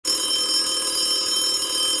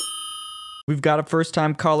We've got a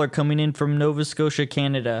first-time caller coming in from Nova Scotia,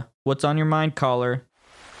 Canada. What's on your mind, caller?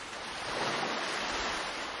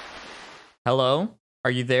 Hello?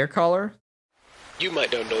 Are you there, caller? You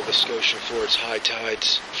might know Nova Scotia for its high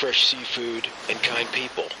tides, fresh seafood, and kind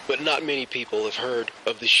people, but not many people have heard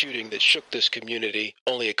of the shooting that shook this community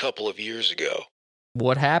only a couple of years ago.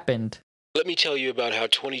 What happened? Let me tell you about how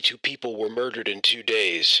 22 people were murdered in 2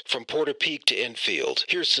 days, from Portapeak to Enfield.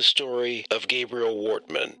 Here's the story of Gabriel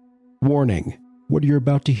Wortman. Warning, what you're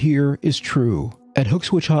about to hear is true. At Hook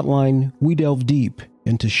Switch Hotline, we delve deep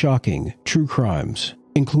into shocking, true crimes,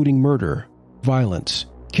 including murder, violence,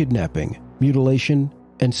 kidnapping, mutilation,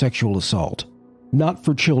 and sexual assault. Not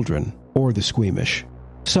for children or the squeamish.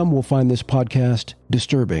 Some will find this podcast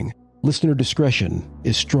disturbing. Listener discretion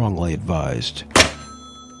is strongly advised.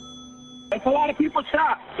 It's a lot of people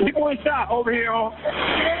shot. People were shot over here on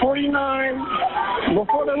 49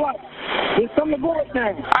 before the light. There's some of the bullets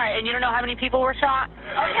down. All right, and you don't know how many people were shot?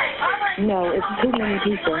 No, it's too many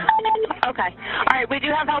people. Okay. All right, we do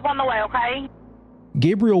have help on the way, okay?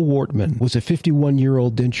 Gabriel Wortman was a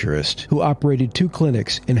 51-year-old denturist who operated 2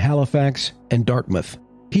 clinics in Halifax and Dartmouth.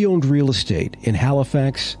 He owned real estate in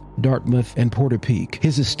Halifax, Dartmouth, and Portapeak.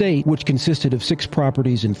 His estate, which consisted of 6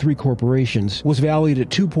 properties and 3 corporations, was valued at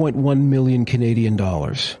 2.1 million Canadian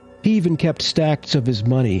dollars. He even kept stacks of his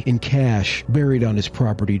money in cash buried on his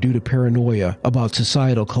property due to paranoia about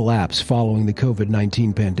societal collapse following the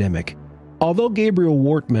COVID-19 pandemic. Although Gabriel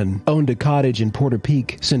Wortman owned a cottage in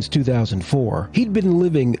Portapeak since 2004, he'd been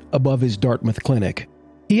living above his Dartmouth clinic.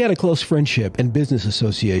 He had a close friendship and business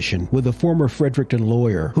association with a former Fredericton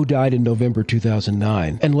lawyer who died in November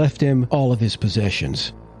 2009 and left him all of his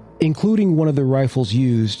possessions, including one of the rifles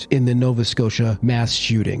used in the Nova Scotia mass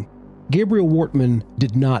shooting. Gabriel Wortman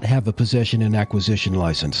did not have a possession and acquisition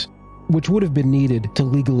license, which would have been needed to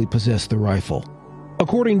legally possess the rifle.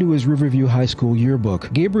 According to his Riverview High School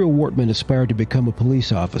yearbook, Gabriel Wortman aspired to become a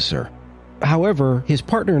police officer. However, his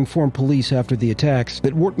partner informed police after the attacks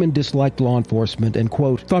that Wortman disliked law enforcement and,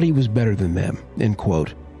 quote, thought he was better than them, end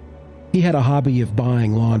quote. He had a hobby of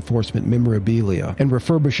buying law enforcement memorabilia and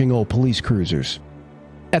refurbishing old police cruisers.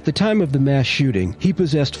 At the time of the mass shooting, he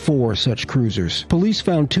possessed 4 such cruisers. Police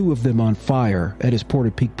found 2 of them on fire at his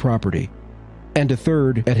Portapeak property, and a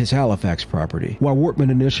 3rd at his Halifax property, while Wortman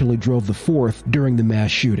initially drove the 4th during the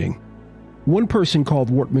mass shooting. One person called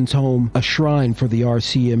Wortman's home a shrine for the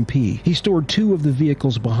RCMP. He stored 2 of the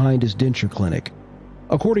vehicles behind his denture clinic.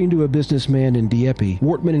 According to a businessman in Dieppe,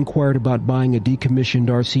 Wortman inquired about buying a decommissioned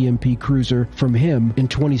RCMP cruiser from him in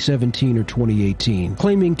 2017 or 2018,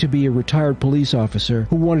 claiming to be a retired police officer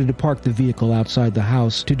who wanted to park the vehicle outside the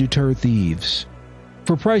house to deter thieves.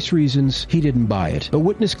 For price reasons, he didn't buy it. A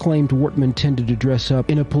witness claimed Wortman tended to dress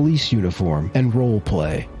up in a police uniform and role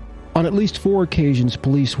play. On at least 4 occasions,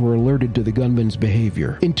 police were alerted to the gunman's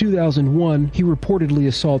behavior. In 2001, he reportedly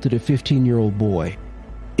assaulted a 15-year-old boy.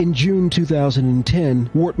 In June 2010,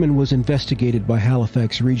 Wortman was investigated by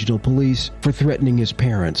Halifax Regional Police for threatening his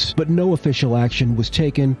parents, but no official action was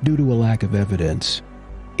taken due to a lack of evidence.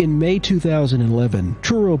 In May 2011,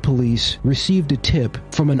 Truro Police received a tip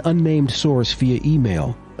from an unnamed source via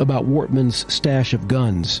email about Wortman's stash of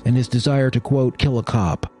guns and his desire to, quote, kill a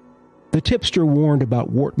cop. The tipster warned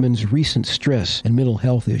about Wortman's recent stress and mental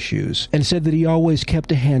health issues and said that he always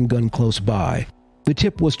kept a handgun close by. The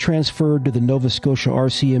tip was transferred to the Nova Scotia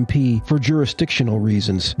RCMP for jurisdictional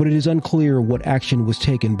reasons, but it is unclear what action was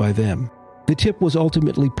taken by them. The tip was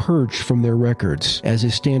ultimately purged from their records, as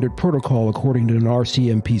is standard protocol according to an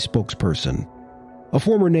RCMP spokesperson. A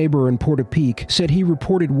former neighbor in Portapeak said he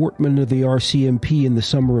reported Wortman to the RCMP in the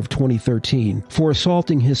summer of 2013 for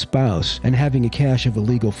assaulting his spouse and having a cache of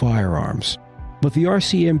illegal firearms. But the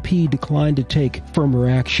RCMP declined to take firmer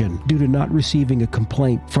action due to not receiving a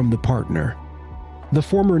complaint from the partner. The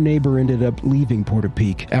former neighbor ended up leaving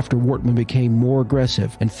Portapeak after Wortman became more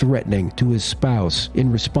aggressive and threatening to his spouse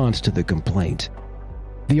in response to the complaint.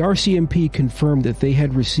 The RCMP confirmed that they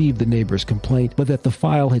had received the neighbor's complaint, but that the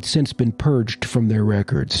file had since been purged from their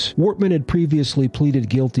records. Wortman had previously pleaded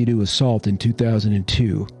guilty to assault in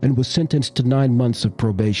 2002 and was sentenced to 9 months of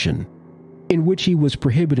probation, in which he was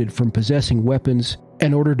prohibited from possessing weapons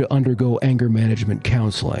and ordered to undergo anger management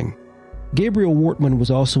counseling. Gabriel Wortman was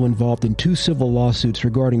also involved in 2 civil lawsuits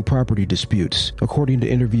regarding property disputes, according to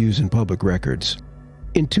interviews and public records.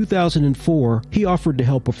 In 2004, he offered to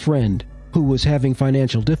help a friend who was having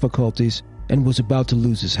financial difficulties and was about to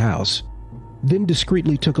lose his house, then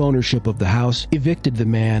discreetly took ownership of the house, evicted the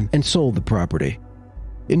man, and sold the property.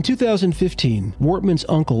 In 2015, Wortman's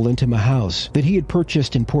uncle lent him a house that he had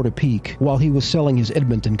purchased in Portapeak while he was selling his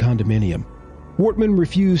Edmonton condominium. Wortman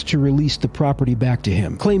refused to release the property back to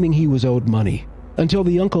him, claiming he was owed money, until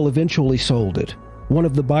the uncle eventually sold it. One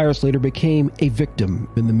of the buyers later became a victim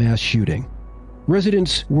in the mass shooting.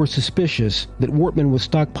 Residents were suspicious that Wortman was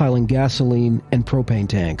stockpiling gasoline and propane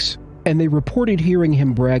tanks, and they reported hearing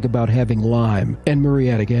him brag about having lime and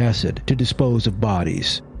muriatic acid to dispose of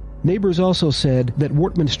bodies. Neighbors also said that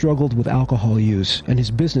Wortman struggled with alcohol use and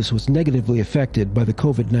his business was negatively affected by the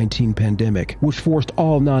COVID-19 pandemic, which forced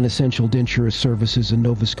all non-essential denturist services in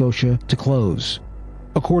Nova Scotia to close.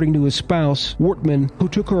 According to his spouse, Wortman, who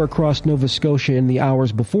took her across Nova Scotia in the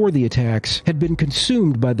hours before the attacks, had been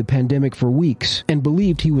consumed by the pandemic for weeks and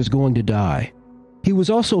believed he was going to die. He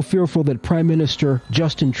was also fearful that Prime Minister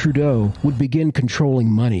Justin Trudeau would begin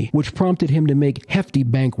controlling money, which prompted him to make hefty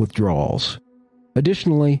bank withdrawals.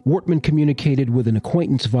 Additionally, Wortman communicated with an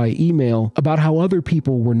acquaintance via email about how other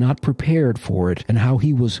people were not prepared for it and how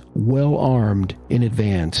he was well armed in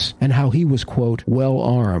advance, and how he was, quote, well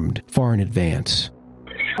armed far in advance.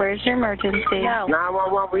 Where's your emergency? No.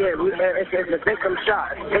 911, it's a victim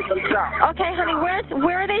shot. Okay, honey,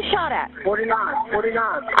 where are they shot at? 49.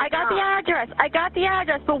 I got the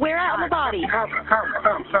address, but where at on the body?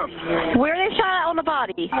 Come. Where are they shot at on the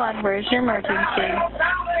body? Where's your emergency?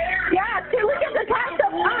 Yeah, can we get the tax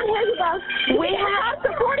up on here, you guys? We have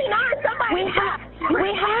the 49, somebody. We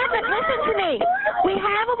have it, listen to me. We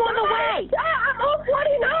have them on the way. I'm on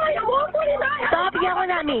 49. Stop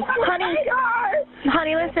yelling at me.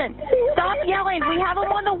 Honey, listen. Stop yelling. We have them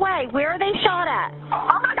on the way. Where are they shot at?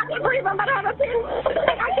 Oh my God, I can't breathe. I'm about to have a pin.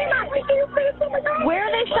 I cannot breathe. Can you please? Oh my God. Where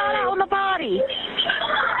are they shot at on the body?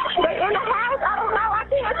 In the house? I don't know. I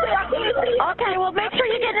can't see. Okay, well, make sure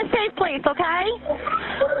you get in a safe place, okay?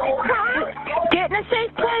 Get in a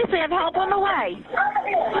safe place. We have help on the way.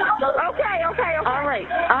 Okay. All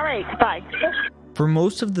right. Bye. For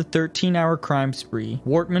most of the 13-hour crime spree,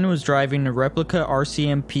 Wortman was driving a replica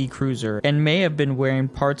RCMP cruiser and may have been wearing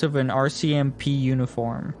parts of an RCMP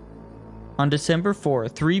uniform. On December 4,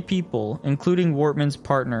 3 people, including Wortman's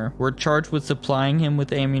partner, were charged with supplying him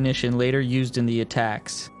with ammunition later used in the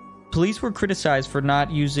attacks. Police were criticized for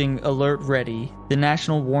not using Alert Ready, the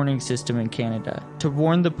national warning system in Canada, to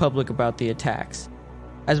warn the public about the attacks,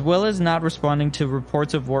 as well as not responding to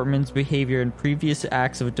reports of Wortman's behavior in previous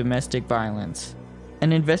acts of domestic violence.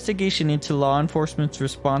 An investigation into law enforcement's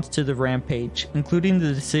response to the rampage, including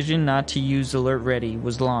the decision not to use Alert Ready,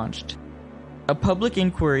 was launched. A public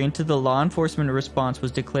inquiry into the law enforcement response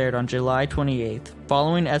was declared on July 28th,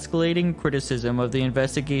 following escalating criticism of the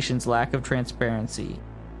investigation's lack of transparency.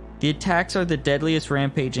 The attacks are the deadliest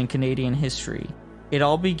rampage in Canadian history. It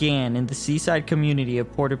all began in the seaside community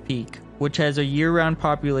of Portapique, which has a year-round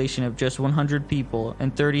population of just 100 people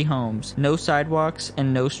and 30 homes, no sidewalks,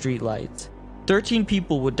 and no streetlights. 13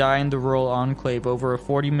 people would die in the rural enclave over a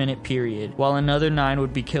 40-minute period, while another 9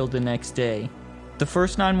 would be killed the next day. The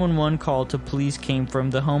first 911 call to police came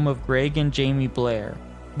from the home of Greg and Jamie Blair.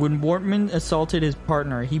 When Wortman assaulted his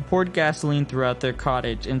partner, he poured gasoline throughout their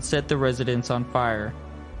cottage and set the residence on fire.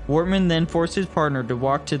 Wortman then forced his partner to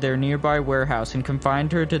walk to their nearby warehouse and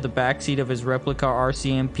confined her to the backseat of his replica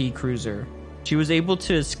RCMP cruiser. She was able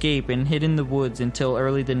to escape and hid in the woods until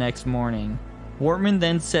early the next morning. Wortman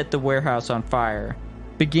then set the warehouse on fire.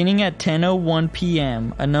 Beginning at 10:01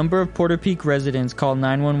 p.m., a number of Portapique residents called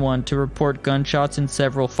 911 to report gunshots and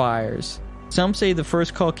several fires. Some say the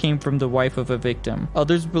first call came from the wife of a victim.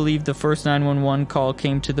 Others believe the first 911 call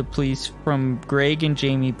came to the police from Greg and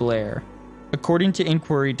Jamie Blair. According to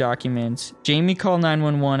inquiry documents, Jamie called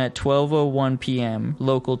 911 at 12:01 p.m.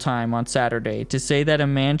 local time on Saturday to say that a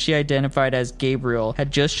man she identified as Gabriel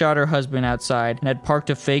had just shot her husband outside and had parked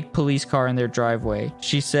a fake police car in their driveway.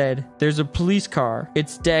 She said, "There's a police car.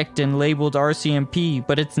 It's decked and labeled RCMP,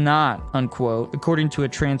 but it's not," unquote, according to a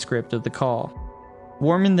transcript of the call.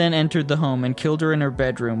 Wortman then entered the home and killed her in her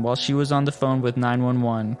bedroom while she was on the phone with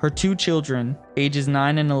 911. Her 2 children, ages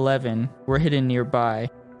 9 and 11, were hidden nearby.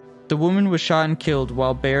 The woman was shot and killed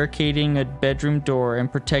while barricading a bedroom door and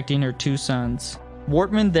protecting her 2 sons.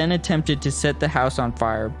 Wortman then attempted to set the house on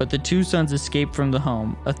fire, but the 2 sons escaped from the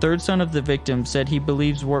home. A 3rd son of the victim said he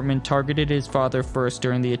believes Wortman targeted his father first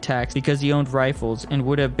during the attacks because he owned rifles and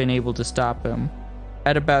would have been able to stop him.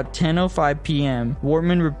 At about 10:05 p.m.,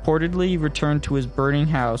 Wortman reportedly returned to his burning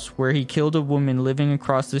house where he killed a woman living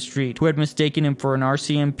across the street who had mistaken him for an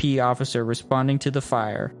RCMP officer responding to the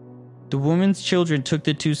fire. The woman's children took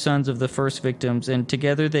the 2 sons of the first victims and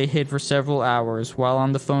together they hid for several hours while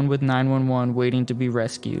on the phone with 911 waiting to be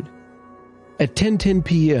rescued. At 10:10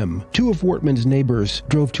 p.m., 2 of Wortman's neighbors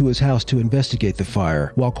drove to his house to investigate the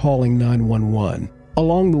fire while calling 911.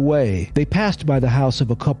 Along the way, they passed by the house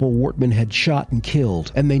of a couple Wortman had shot and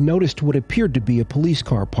killed, and they noticed what appeared to be a police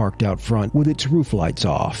car parked out front with its roof lights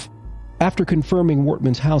off. After confirming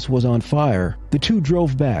Wortman's house was on fire, the two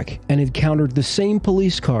drove back and encountered the same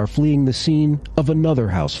police car fleeing the scene of another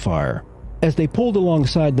house fire. As they pulled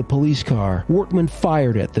alongside the police car, Wortman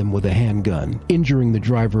fired at them with a handgun, injuring the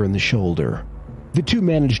driver in the shoulder. The two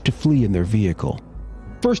managed to flee in their vehicle.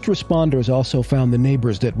 First responders also found the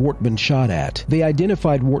neighbors that Wortman shot at. They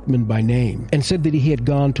identified Wortman by name and said that he had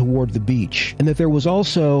gone toward the beach and that there was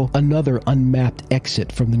also another unmapped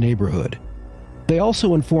exit from the neighborhood. They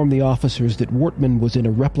also informed the officers that Wortman was in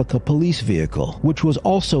a replica police vehicle, which was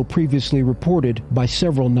also previously reported by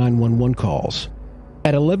several 911 calls.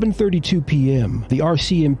 At 11:32 p.m., the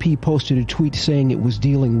RCMP posted a tweet saying it was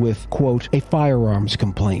dealing with, quote, a firearms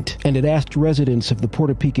complaint, and it asked residents of the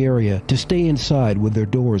Portapique area to stay inside with their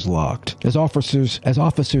doors locked, as officers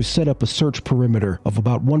set up a search perimeter of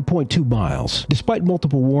about 1.2 miles. Despite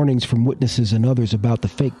multiple warnings from witnesses and others about the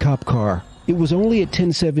fake cop car, it was only at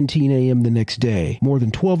 10:17 a.m. the next day, more than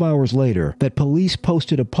 12 hours later, that police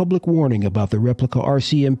posted a public warning about the replica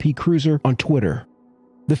RCMP cruiser on Twitter.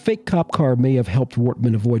 The fake cop car may have helped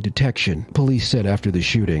Wortman avoid detection, police said after the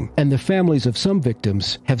shooting, and the families of some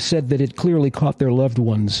victims have said that it clearly caught their loved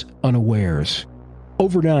ones unawares.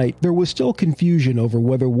 Overnight, there was still confusion over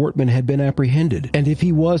whether Wortman had been apprehended and if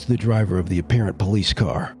he was the driver of the apparent police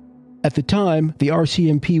car. At the time, the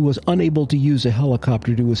RCMP was unable to use a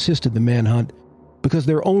helicopter to assist in the manhunt because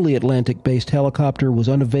their only Atlantic-based helicopter was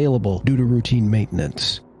unavailable due to routine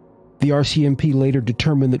maintenance. The RCMP later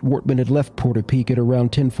determined that Wortman had left Portapique at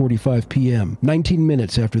around 10:45 p.m., 19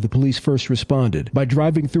 minutes after the police first responded, by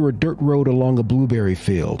driving through a dirt road along a blueberry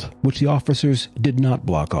field, which the officers did not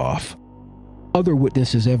block off. Other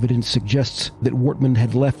witnesses' evidence suggests that Wortman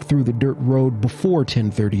had left through the dirt road before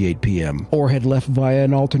 10:38 p.m., or had left via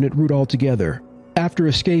an alternate route altogether. After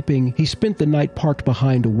escaping, he spent the night parked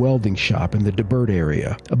behind a welding shop in the Debert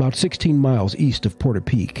area, about 16 miles east of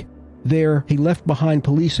Portapique. There, he left behind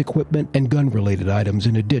police equipment and gun-related items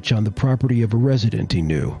in a ditch on the property of a resident he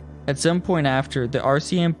knew. At some point after, the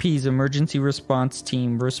RCMP's emergency response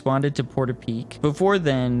team responded to Portapique. Before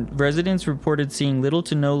then, residents reported seeing little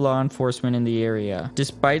to no law enforcement in the area,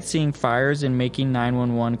 despite seeing fires and making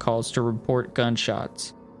 911 calls to report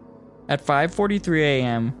gunshots. At 5:43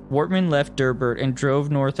 a.m., Wortman left Durbert and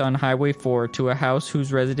drove north on Highway 4 to a house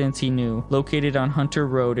whose residents he knew, located on Hunter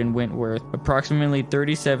Road in Wentworth, approximately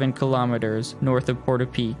 37 kilometers north of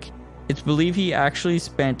Portapique. It's believed he actually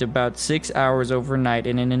spent about 6 hours overnight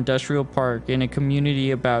in an industrial park in a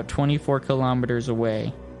community about 24 kilometers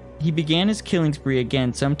away. He began his killing spree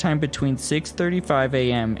again sometime between 6:35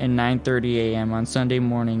 a.m. and 9:30 a.m. on Sunday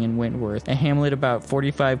morning in Wentworth, a hamlet about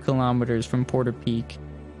 45 kilometers from Portapique.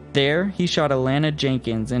 There, he shot Alana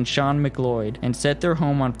Jenkins and Sean McLeod and set their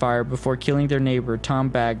home on fire before killing their neighbor Tom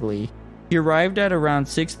Bagley. He arrived at around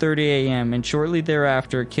 6:30 a.m. and shortly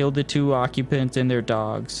thereafter killed the two occupants and their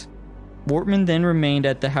dogs. Wortman then remained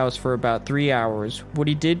at the house for about 3 hours. What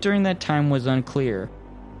he did during that time was unclear.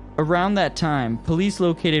 Around that time, police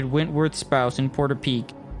located Wentworth's spouse in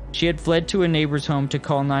Portapique. She had fled to a neighbor's home to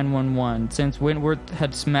call 911 since Wentworth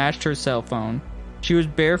had smashed her cell phone. She was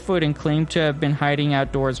barefoot and claimed to have been hiding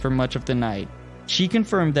outdoors for much of the night. She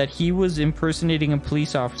confirmed that he was impersonating a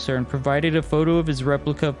police officer and provided a photo of his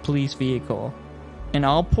replica police vehicle. An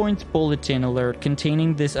all-points bulletin alert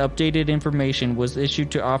containing this updated information was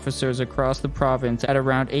issued to officers across the province at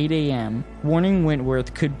around 8 a.m., warning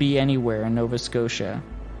Wentworth could be anywhere in Nova Scotia.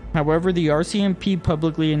 However, the RCMP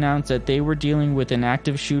publicly announced that they were dealing with an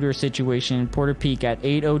active shooter situation in Portapique at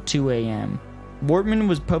 8:02 a.m. Wortman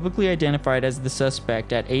was publicly identified as the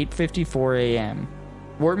suspect at 8:54 a.m.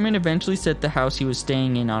 Wortman eventually set the house he was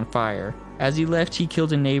staying in on fire. As he left, he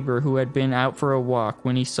killed a neighbor who had been out for a walk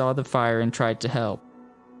when he saw the fire and tried to help.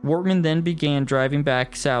 Wortman then began driving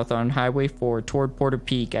back south on Highway 4 toward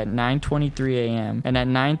Portapique at 9:23 a.m. and at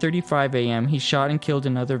 9:35 a.m. he shot and killed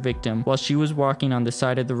another victim while she was walking on the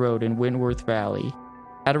side of the road in Wentworth Valley.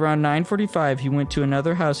 At around 9:45, he went to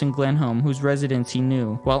another house in Glenholm whose residents he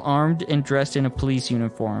knew, while armed and dressed in a police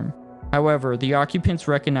uniform. However, the occupants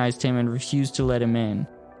recognized him and refused to let him in.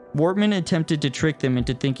 Wortman attempted to trick them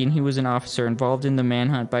into thinking he was an officer involved in the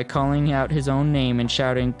manhunt by calling out his own name and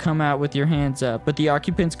shouting, "Come out with your hands up," but the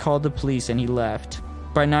occupants called the police and he left.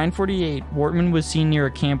 By 9:48, Wortman was seen near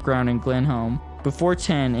a campground in Glenholm. Before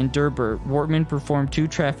 10, in Durbert, Wortman performed 2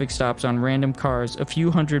 traffic stops on random cars a few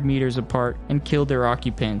hundred meters apart and killed their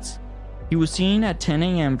occupants. He was seen at 10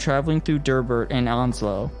 a.m. traveling through Durbert and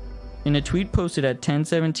Onslow. In a tweet posted at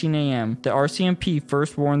 10:17 a.m., the RCMP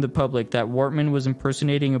first warned the public that Wortman was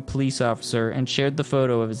impersonating a police officer and shared the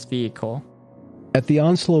photo of his vehicle. At the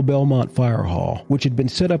Onslow Belmont Fire Hall, which had been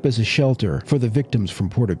set up as a shelter for the victims from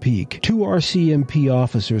Portapique, 2 RCMP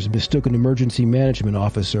officers mistook an emergency management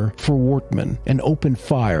officer for Wortman and opened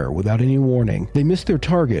fire without any warning. They missed their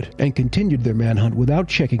target and continued their manhunt without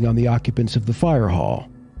checking on the occupants of the fire hall.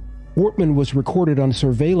 Wortman was recorded on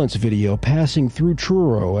surveillance video passing through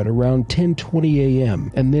Truro at around 10:20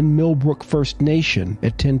 a.m. and then Millbrook First Nation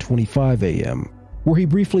at 10:25 a.m., where he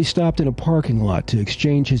briefly stopped in a parking lot to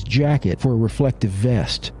exchange his jacket for a reflective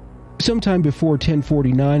vest. Sometime before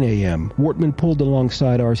 10:49 a.m., Wortman pulled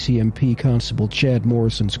alongside RCMP Constable Chad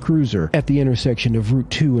Morrison's cruiser at the intersection of Route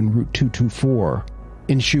 2 and Route 224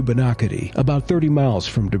 in Shubenacadie, about 30 miles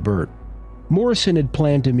from Debert. Morrison had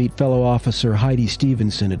planned to meet fellow officer Heidi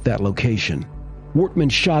Stevenson at that location.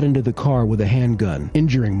 Wortman shot into the car with a handgun,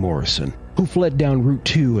 injuring Morrison, who fled down Route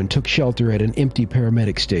 2 and took shelter at an empty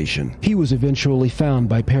paramedic station. He was eventually found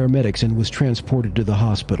by paramedics and was transported to the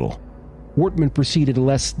hospital. Wortman proceeded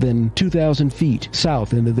less than 2,000 feet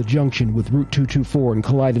south into the junction with Route 224 and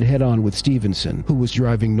collided head-on with Stevenson, who was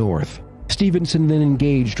driving north. Stevenson then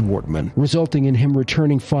engaged Wortman, resulting in him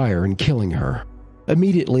returning fire and killing her.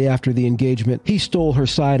 Immediately after the engagement, he stole her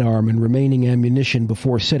sidearm and remaining ammunition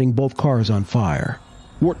before setting both cars on fire.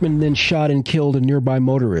 Wortman then shot and killed a nearby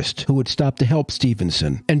motorist who had stopped to help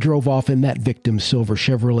Stevenson and drove off in that victim's silver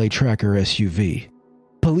Chevrolet Tracker SUV.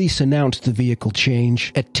 Police announced the vehicle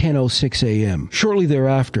change at 10:06 a.m. Shortly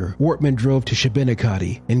thereafter, Wortman drove to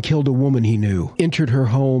Shubenacadie and killed a woman he knew, entered her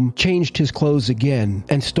home, changed his clothes again,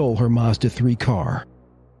 and stole her Mazda 3 car.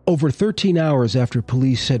 Over 13 hours after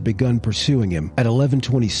police had begun pursuing him, at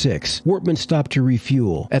 11:26, Wortman stopped to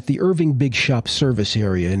refuel at the Irving Big Shop service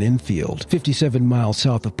area in Enfield, 57 miles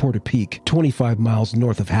south of Portapique, 25 miles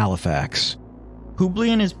north of Halifax. Hubley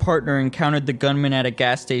and his partner encountered the gunman at a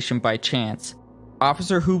gas station by chance.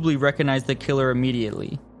 Officer Hubley recognized the killer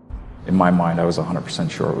immediately. In my mind, I was 100%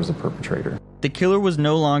 sure it was the perpetrator. The killer was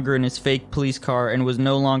no longer in his fake police car and was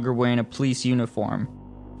no longer wearing a police uniform.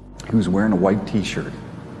 He was wearing a white t-shirt.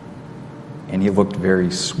 And he looked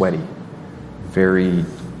very sweaty, very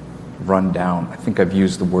run down. I think I've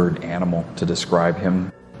used the word animal to describe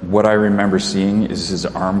him. What I remember seeing is his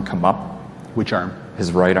arm come up. Which arm?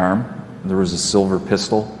 His right arm. There was a silver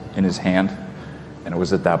pistol in his hand, and it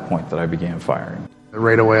was at that point that I began firing.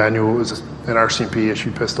 Right away I knew it was an RCMP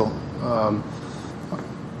issued pistol.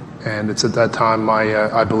 And it's at that time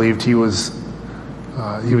I believed he was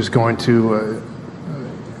going to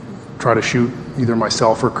try to shoot either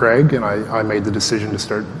myself or Craig, and I made the decision to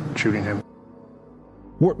start shooting him.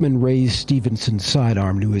 Wortman raised Stevenson's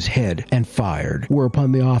sidearm to his head and fired,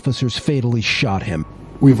 whereupon the officers fatally shot him.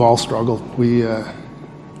 We've all struggled. We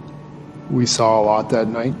saw a lot that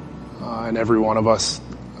night, and every one of us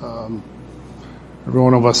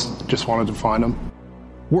just wanted to find him.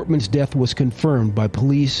 Wortman's death was confirmed by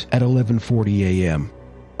police at 11:40 a.m.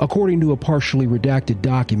 According to a partially redacted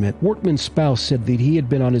document, Wortman's spouse said that he had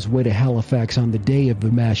been on his way to Halifax on the day of the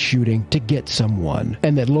mass shooting to get someone,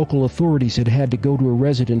 and that local authorities had had to go to a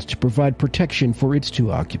residence to provide protection for its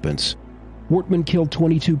 2 occupants. Wortman killed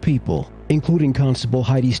 22 people, including Constable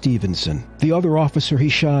Heidi Stevenson. The other officer he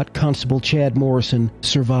shot, Constable Chad Morrison,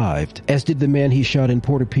 survived, as did the man he shot in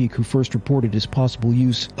Portapique who first reported his possible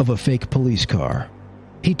use of a fake police car.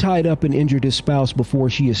 He tied up and injured his spouse before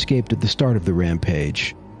she escaped at the start of the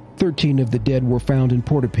rampage. 13 of the dead were found in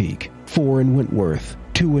Portapique, 4 in Wentworth,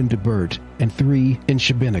 2 in Debert, and 3 in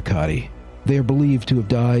Shubenacadie. They are believed to have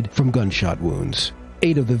died from gunshot wounds.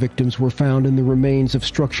 8 of the victims were found in the remains of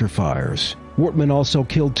structure fires. Wortman also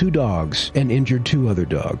killed 2 dogs and injured 2 other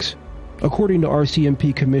dogs. According to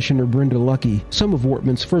RCMP Commissioner Brenda Luckey, some of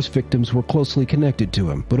Wortman's first victims were closely connected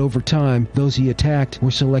to him, but over time, those he attacked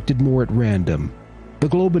were selected more at random. The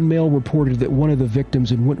Globe and Mail reported that one of the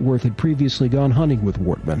victims in Wentworth had previously gone hunting with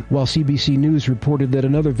Wortman, while CBC News reported that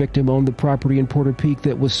another victim owned the property in Portapique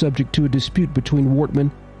that was subject to a dispute between Wortman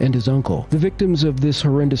and his uncle. The victims of this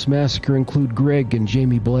horrendous massacre include Greg and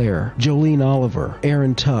Jamie Blair, Jolene Oliver,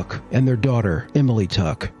 Aaron Tuck, and their daughter, Emily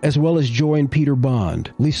Tuck, as well as Joy and Peter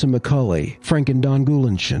Bond, Lisa McCulley, Frank and Don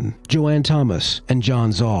Gulinshin, Joanne Thomas, and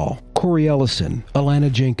John Zoll, Corey Ellison,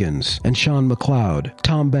 Alana Jenkins, and Sean McLeod,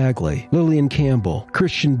 Tom Bagley, Lillian Campbell,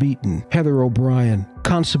 Christian Beaton, Heather O'Brien,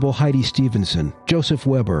 Constable Heidi Stevenson, Joseph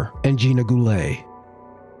Weber, and Gina Goulet.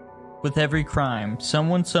 With every crime,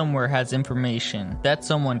 someone somewhere has information. That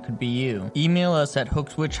someone could be you. Email us at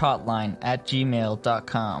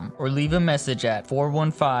hookswitchhotline@gmail.com or leave a message at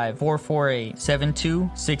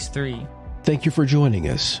 415-448-7263. Thank you for joining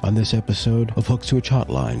us on this episode of Hook Switch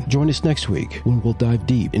Hotline. Join us next week when we'll dive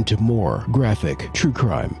deep into more graphic true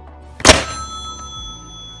crime.